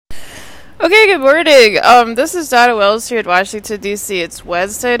Okay, good morning. This is Donna Wells here in Washington, D.C. It's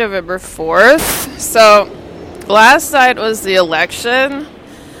Wednesday, November 4th. So, last night was the election.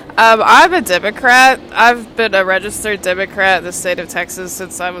 I'm a Democrat. I've been a registered Democrat in the state of Texas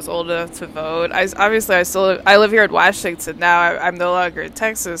since I was old enough to vote. I live here in Washington now. I'm no longer in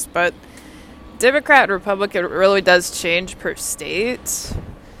Texas, but Democrat and Republican really does change per state.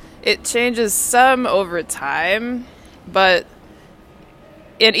 It changes some over time, but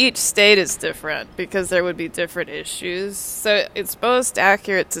in each state is different because there would be different issues. So it's most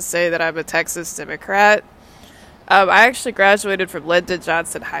accurate to say that I'm a Texas Democrat. I actually graduated from Lyndon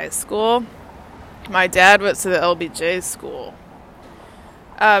Johnson High School. My dad went to the LBJ school.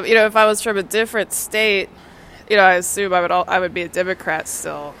 If I was from a different state, I assume I would be a Democrat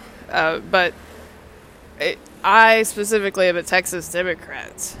still. But I specifically am a Texas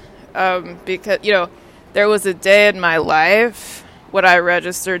Democrat because there was a day in my life when I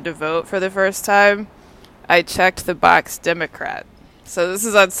registered to vote for the first time. I checked the box Democrat. So this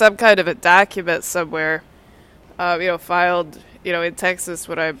is on some kind of a document somewhere, filed, in Texas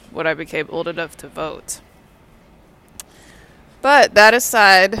when I became old enough to vote. But that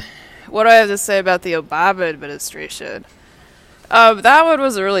aside, what do I have to say about the Obama administration? That one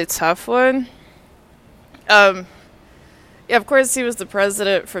was a really tough one. Of course, he was the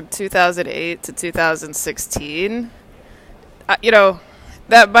president from 2008 to 2016.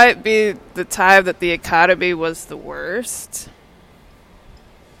 That might be the time that the economy was the worst.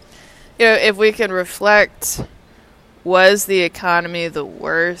 If we can reflect, was the economy the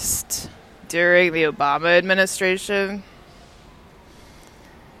worst during the Obama administration?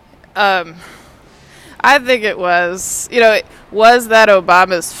 I think it was. Was that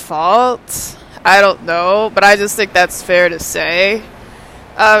Obama's fault? I don't know, but I just think that's fair to say.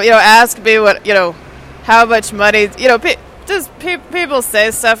 Ask me how much money, people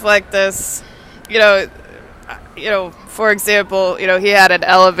say stuff like this, for example, he had an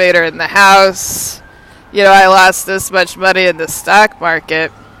elevator in the house, I lost this much money in the stock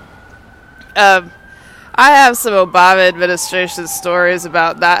market. I have some Obama administration stories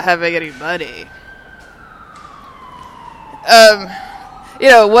about not having any money.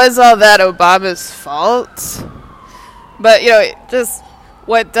 Was all that Obama's fault? But, just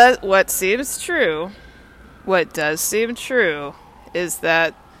what does seem true is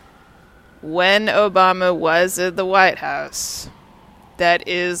that when Obama was in the White House, that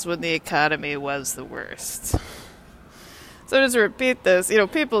is when the economy was the worst. So just to repeat this,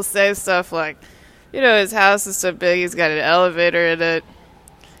 people say stuff like, his house is so big, he's got an elevator in it.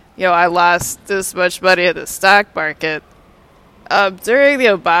 I lost this much money in the stock market. During the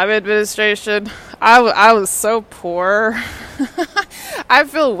Obama administration, I was so poor. I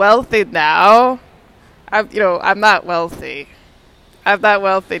feel wealthy now. I'm not wealthy. I'm not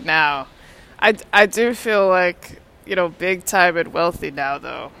wealthy now. I do feel like, big time and wealthy now,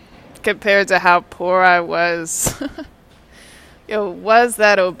 though, compared to how poor I was. Was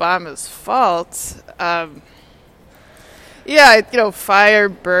that Obama's fault? Fire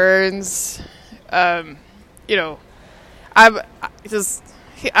burns. I'm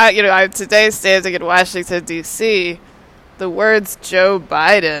today standing in Washington, D.C., the words Joe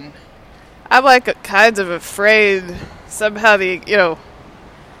Biden. I'm kind of afraid somehow to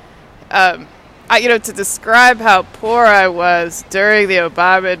describe how poor I was during the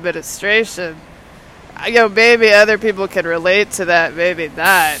Obama administration. Maybe other people can relate to that, maybe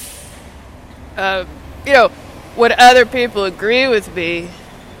not. Would other people agree with me?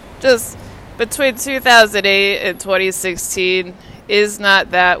 Just between 2008 and 2016, is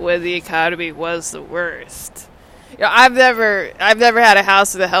not that when the economy was the worst? I've never had a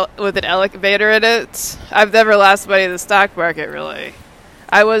house with an elevator in it. I've never lost money in the stock market, really.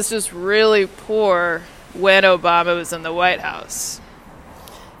 I was just really poor when Obama was in the White House.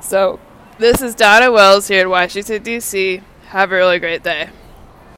 So, this is Donna Wells here in Washington, D.C. Have a really great day.